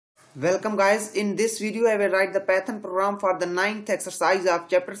Welcome guys, in this video I will write the Python program for the 9th exercise of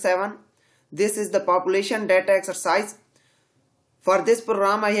chapter 7. This is the population data exercise. For this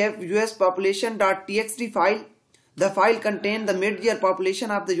program I have uspopulation.txt file. The file contains the mid-year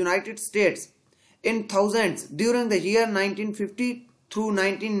population of the United States in thousands during the year 1950 through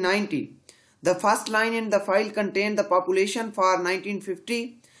 1990. The first line in the file contains the population for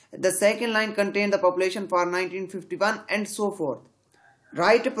 1950. The second line contains the population for 1951 and so forth.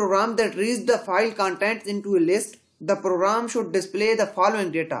 Write a program that reads the file contents into a list. The program should display the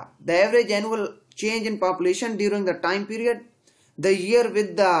following data: the average annual change in population during the time period, the year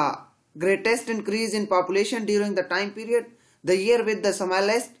with the greatest increase in population during the time period, the year with the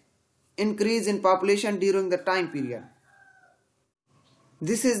smallest increase in population during the time period.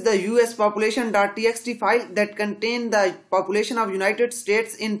 This is the US population.txt file that contains the population of United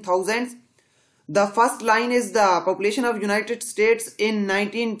States in thousands. The first line is the population of United States in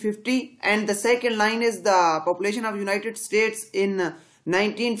 1950 and the second line is the population of United States in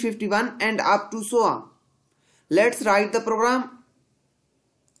 1951 and up to so on. Let's write the program.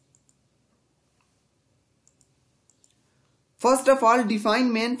 First of all,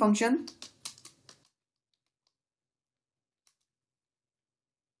 define main function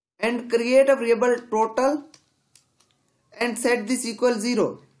and create a variable total and set this equal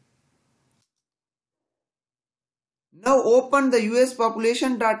 0. Now open the US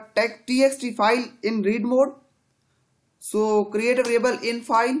population.txt file in read mode. So create a variable in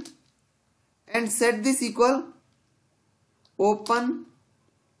file and set this equal open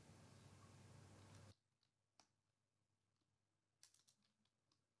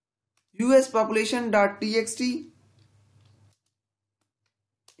US population.txt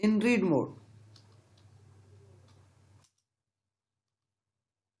in read mode.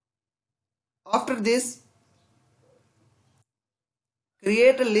 After this,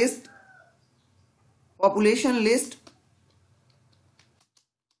 create a list, population list,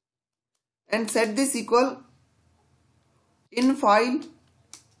 and set this equal in file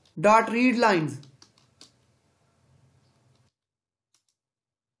dot read lines.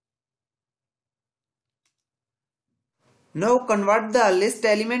 Now convert the list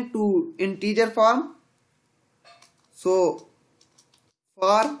element to integer form. So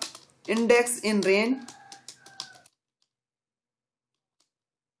for index in range,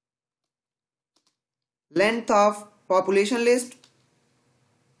 length of population list,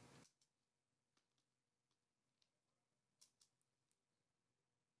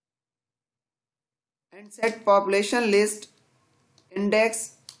 and set population list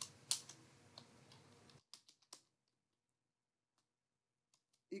index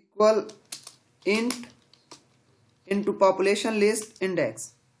equal int into population list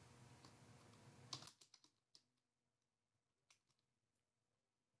index.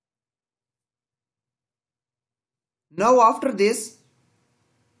 Now after this,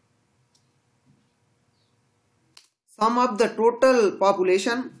 sum up the total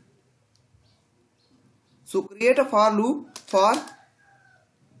population. So create a for loop for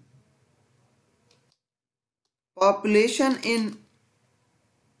population in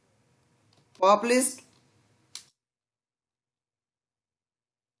pop list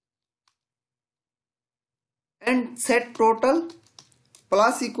and set total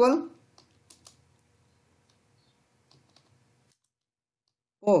plus equal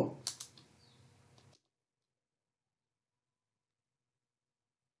O.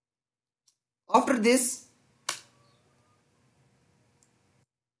 After this,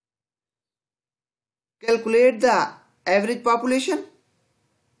 calculate the average population.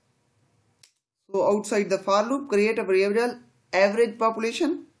 So outside the for loop, create a variable average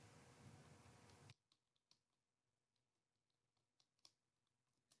population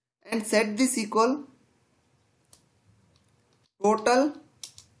and set this equal total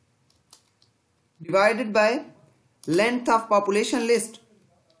divided by length of population list.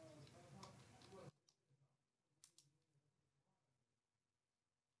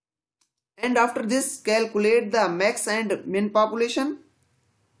 And after this, calculate the max and min population.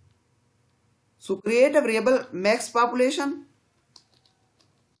 So create a variable max population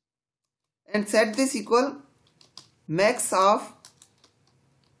and set this equal max of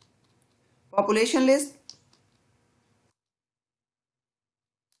population list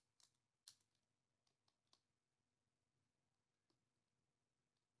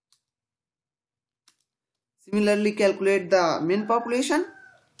Similarly, calculate the min population.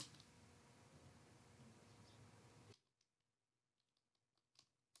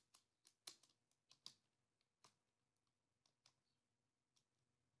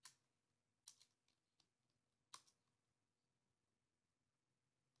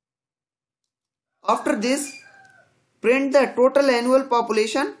 After this, print the total annual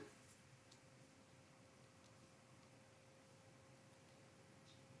population.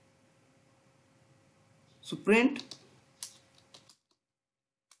 So print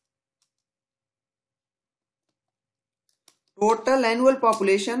total annual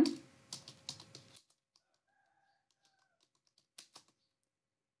population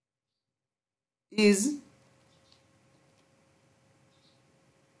is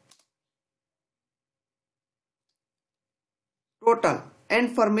total,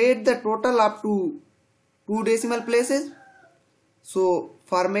 and format the total up to 2 decimal places. So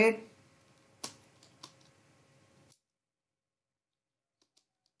format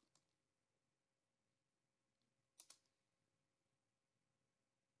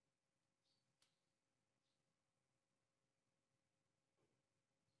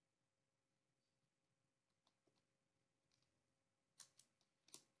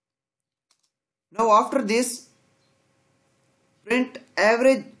now after this, print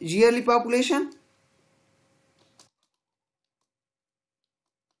average yearly population.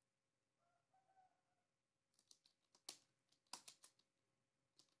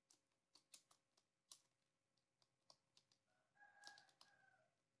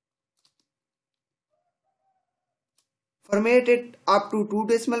 Format it up to 2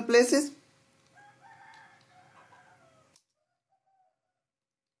 decimal places.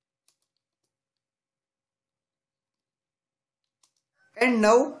 And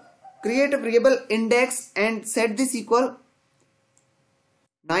now create a variable index and set this equal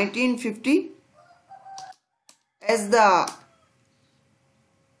 1950 as the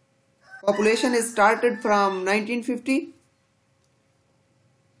population is started from 1950.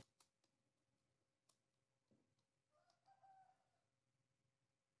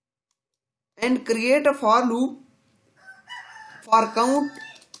 And create a for loop for count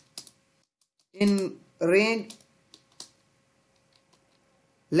in range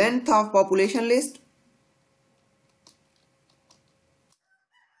length of population list.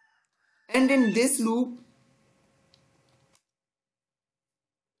 And in this loop,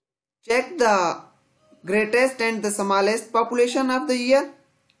 check the greatest and the smallest population of the year.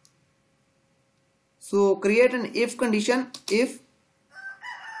 So create an if condition. If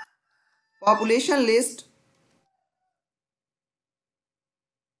population list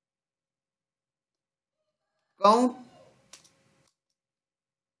count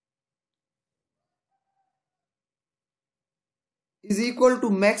is equal to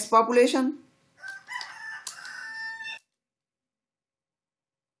max population,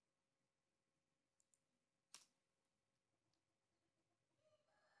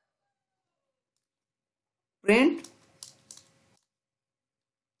 print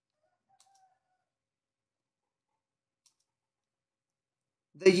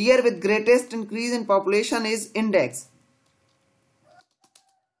the year with greatest increase in population is index.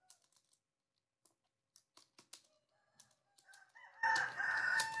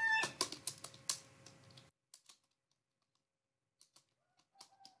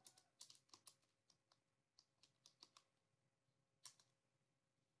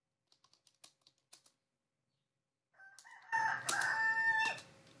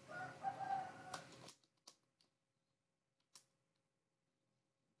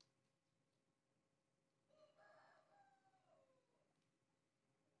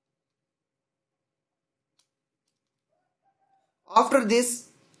 After this,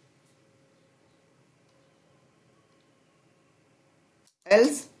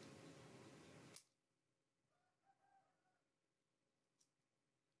 else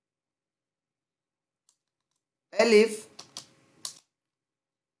elif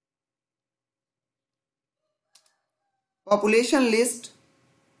population list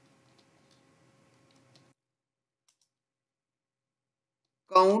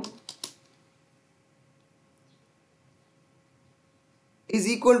count is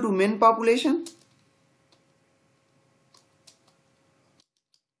equal to min population,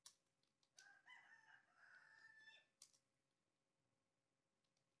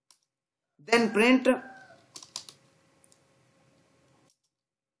 then print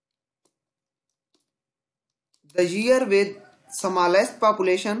the year with smallest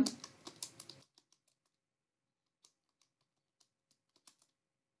population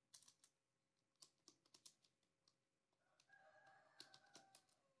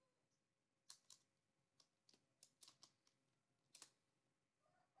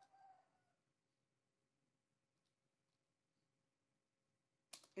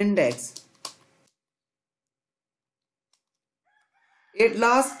index. At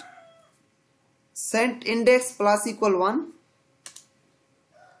last, set index plus equal 1.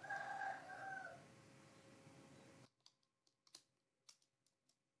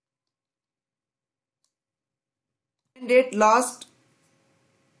 date last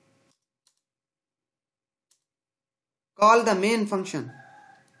call the main function.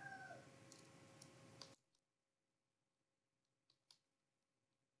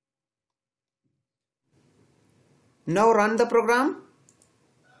 Now run the program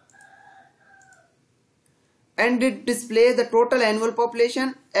and it displays the total annual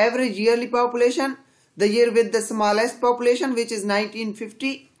population, average yearly population, the year with the smallest population which is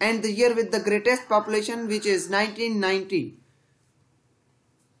 1950 and the year with the greatest population which is 1990.